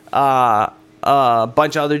ring, a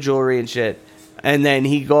bunch of other jewelry and shit. And then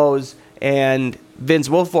he goes, and Vince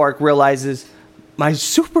Wilfork realizes, my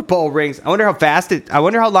Super Bowl rings. I wonder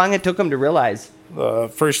how long it took him to realize. The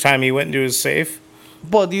first time he went into his safe.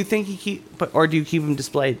 Well, do you think or do you keep them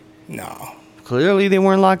displayed? No. Clearly, they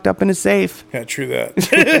weren't locked up in a safe. Yeah, true that.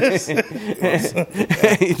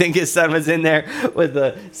 You think his son was in there with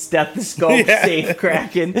a stethoscope, Yeah. safe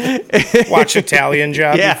cracking? Watch Italian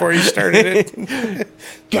Job Yeah. before he started it.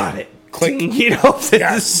 Got it. Click. He opens the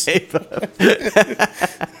Yes. safe up.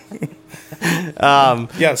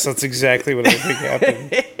 Yes, that's exactly what I think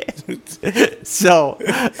happened. So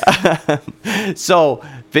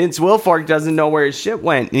Vince Wilfork doesn't know where his shit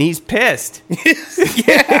went, and he's pissed.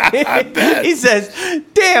 I bet. He says,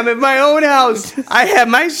 "Damn, at my own house, I have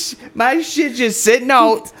my shit just sitting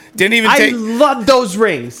out. Didn't even I take love those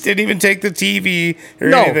rings. didn't even take the TV or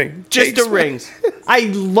No, anything. just the rings. I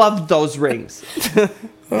loved those rings."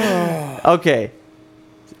 Okay.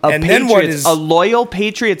 And then what is- A loyal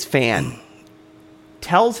Patriots fan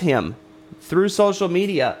tells him through social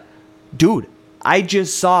media, dude, I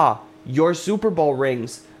just saw your Super Bowl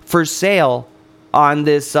rings for sale on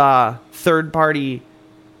this third party,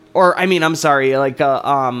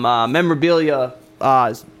 memorabilia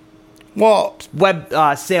Well, web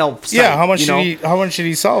sale site. yeah. How much you did know? How much did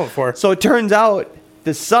he sell it for? So it turns out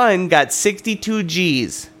the son got 62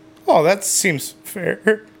 G's. Oh, that seems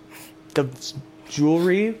fair. The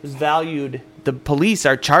jewelry was valued. The police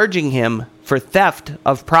are charging him for theft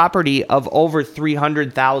of property of over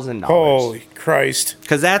 $300,000. Holy Christ!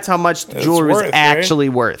 Because that's how much the It's jewelry is worth, right? actually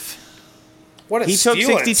worth. What a He took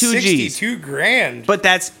steal at 62 Gs. 62 grand. But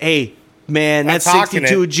that's, hey, man, that's That's hawking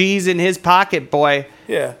 62 it. G's in his pocket, boy.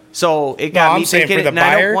 yeah. So it No, got me I'm saying thinking, for the and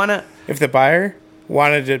I buyer. don't want to. If the buyer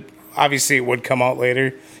wanted to, obviously it would come out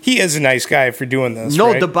later. He is a nice guy for doing this. No,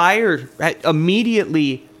 right? the buyer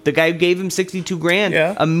immediately. The guy who gave him 62 grand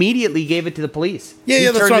Yeah. immediately gave it to the police. Yeah, he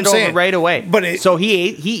yeah, that's turned what it I'm over saying. right away. But so he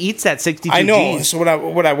eats that 62 I know. G's. So what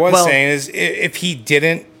I was Well- saying is, if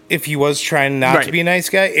he was trying not Right. to be a nice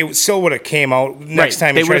guy, it still would have came out next Right.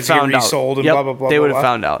 time They he tries would've to get found out. resold and Yep. blah blah blah. They blah, would've blah.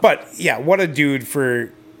 found out. But yeah, what a dude for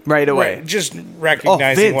Right away. just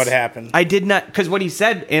recognizing Vince, what happened. I did not, because what he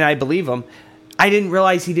said, and I believe him, I didn't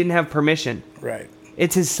realize he didn't have permission. Right.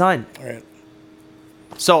 It's his son. Right.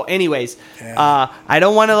 So, anyways, Yeah. I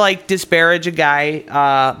don't want to disparage a guy,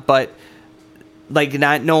 but like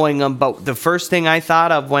not knowing him. But the first thing I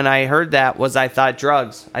thought of when I heard that was I thought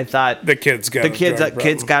drugs. I thought The kid's got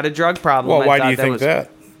kid's got a drug problem. Well, I why thought do you think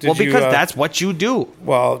that? Well, because that's what you do.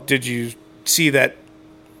 Well, did you see that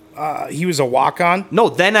he was a walk-on? No,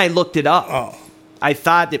 then I looked it up. Oh. I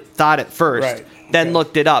thought at first, Right. then Okay.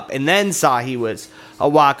 looked it up, and then saw he was a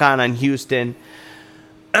walk-on Houston,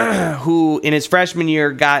 who in his freshman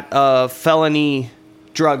year got a felony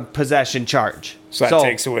drug possession charge. So that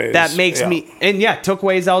takes away that his- makes yeah. me took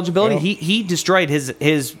away his eligibility. Yeah. He destroyed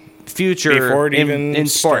his future Before it in, even in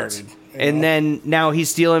sports, started, and then now he's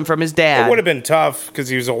stealing from his dad. It would have been tough because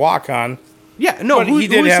he was a walk-on. Yeah, no. But Who, he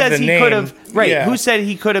did who have says the he could name. have? Right. Yeah. Who said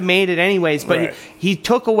he could have made it anyways? But Right. he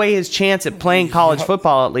took away his chance at playing college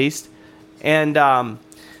football at least. And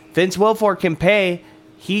Vince Wilfork can pay.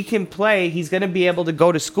 He can play. He's going to be able to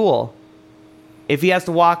go to school if he has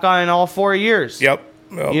to walk on in all 4 years. Yep.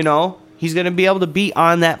 You know, he's going to be able to be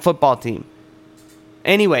on that football team.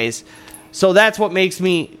 Anyways, so that's what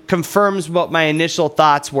confirms what my initial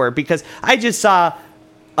thoughts were, because I just saw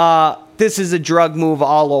this is a drug move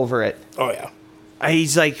all over it. Oh, yeah.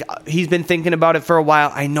 He's been thinking about it for a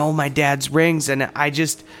while. I know my dad's rings, and I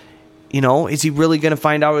just, is he really going to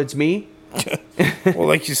find out it's me? Well,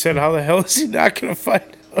 like you said, how the hell is he not going to find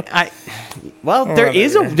out?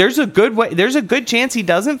 There's a good chance he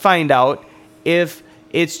doesn't find out if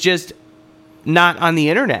it's just not on the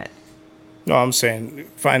internet. No, I'm saying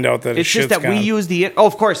find out that It's just that gone. we use the. Oh,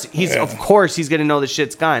 of course he's going to know the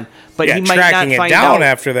shit's gone, but Yeah, he might tracking not it find down out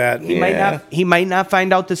after that. He might not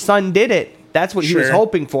find out the son did it. That's what he was Sure.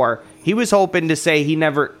 hoping for. He was hoping to say he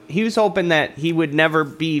was hoping that he would never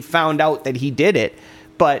be found out that he did it.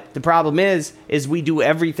 But the problem is we do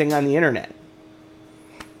everything on the internet.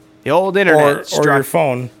 The old internet or your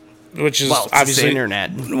phone, which is well, it's obviously the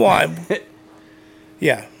internet. Well,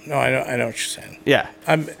 yeah, no, I know what you're saying. Yeah.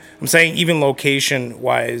 I'm saying even location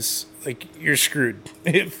wise, like you're screwed.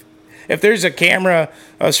 If there's a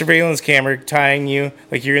surveillance camera tying you,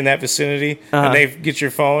 like you're in that vicinity, and they get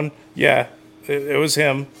your phone, yeah, it was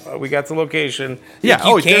him. We got the location. Yeah.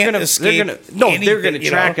 Like, you can't escape they're gonna anything,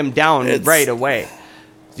 track him down right away.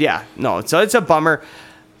 Yeah. No. So it's a bummer,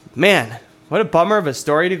 man. What a bummer of a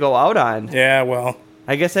story to go out on. Yeah. Well.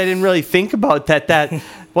 I guess I didn't really think about that. That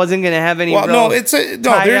wasn't going to have any. Well, real no,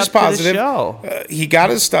 tie there's up to the positive. show. He got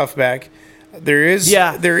his stuff back. There is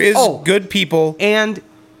good people. And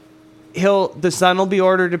the son will be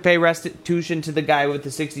ordered to pay restitution to the guy with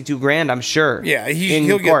the 62 grand, I'm sure. Yeah, in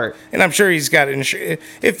he'll court. get, and I'm sure he's got insurance.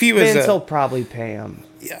 If he was, Vince will probably pay him.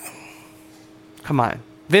 Yeah. Come on.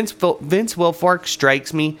 Vince Wilfork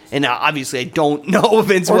strikes me, and obviously I don't know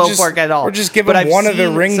Vince Wilfork at all. Or just give but him I've one of the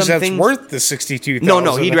seen rings some that's worth the $62,000.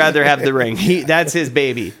 No, he'd rather have the ring. That's his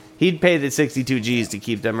baby. He'd pay the 62 G's to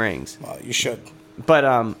keep them rings. Well, you should. But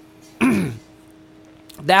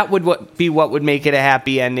that would be what would make it a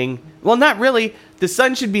happy ending. Well, not really. The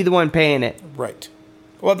son should be the one paying it. Right.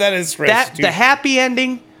 Well, that is restitution. The happy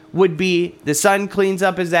ending would be the son cleans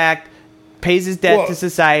up his act, pays his debt to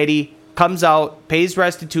society, comes out, pays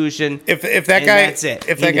restitution. If that guy, that's it.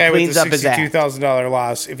 If that guy with cleans the up his act. $62,000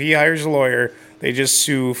 loss, if he hires a lawyer, they just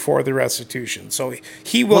sue for the restitution. So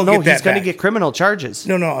he will get that he's going to back. get criminal charges.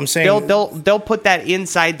 No, I'm saying they'll put that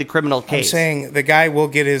inside the criminal case. I'm saying the guy will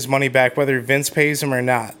get his money back whether Vince pays him or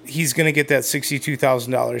not. He's going to get that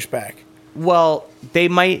 $62,000 back. Well, they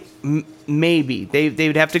might, maybe they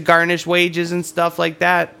would have to garnish wages and stuff like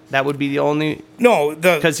that. That would be the only. No,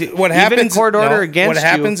 what happens? Court order against what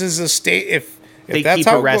happens is the state if they that's keep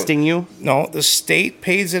how arresting you. No, the state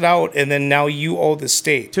pays it out, and then now you owe the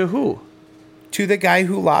state To who? to the guy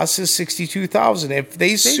who lost his $62,000. If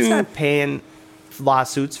they State's sue, not paying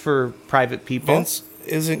lawsuits for private people. Vince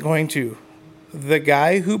isn't going to. The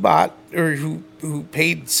guy who bought or who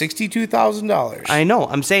paid $62,000. I know.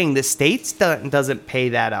 I'm saying the state doesn't pay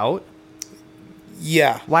that out.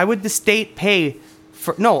 Yeah. Why would the state pay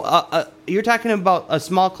for? No, you're talking about a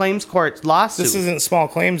small claims court lawsuit. This isn't small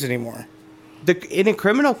claims anymore. In a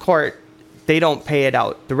criminal court, they don't pay it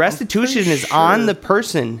out. The restitution is on the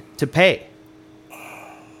person to pay.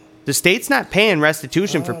 The state's not paying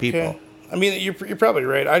restitution for people. I mean, you're probably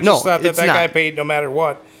right. I just thought that guy paid no matter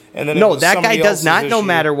what. And then no, that guy does not no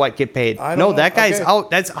matter what get paid. I don't No, know. that guy's Okay.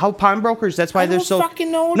 out. That's how pawnbrokers. That's why I they're don't so.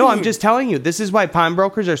 fucking know, No, I'm dude. just telling you. This is why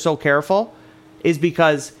pawnbrokers are so careful. Is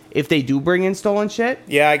because if they do bring in stolen shit.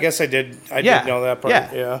 Yeah, I guess I did. I did know that part.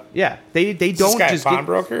 Yeah. They Is don't this guy just a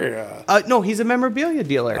pawnbroker? no, he's a memorabilia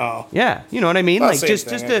dealer. Oh. Yeah, you know what I mean. Well, Like same just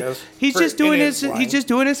thing, I to, guess. he's just doing in his his line. he's just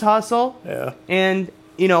doing his hustle. Yeah. And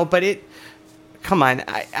but it. Come on,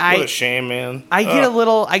 What a shame, man. I get a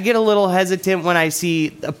little hesitant when I see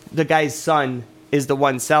the guy's son is the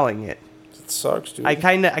one selling it. sucks, dude. I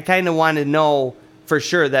kind of want to know for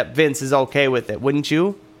sure that Vince is okay with it, wouldn't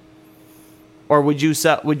you? Or would you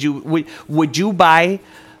buy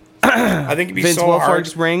I think it'd be Vince so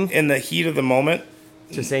Wilfork's hard ring in the heat of the moment.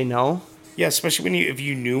 to say no? Yeah, especially if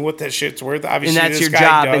you knew what that shit's worth. Obviously, And that's this your guy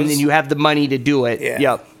job, does. and then you have the money to do it.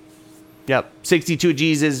 Yeah. Yep. 62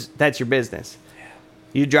 G's that's your business.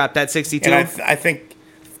 You drop that 62. And I think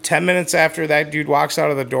 10 minutes after that dude walks out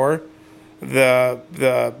of the door,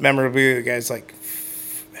 the memorabilia guy's like,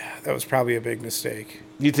 that was probably a big mistake.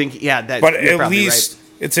 You think, yeah, that. But you're at probably least right.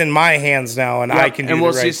 it's in my hands now, and Yep, I can do and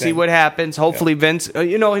we'll the right just see thing. what happens. Hopefully, Vince,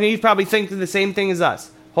 and he's probably thinking the same thing as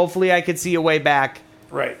us. Hopefully, I could see a way back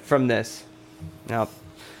Right. from this. Yep.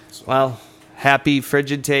 Well, happy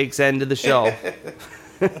Frigid Takes end of the show.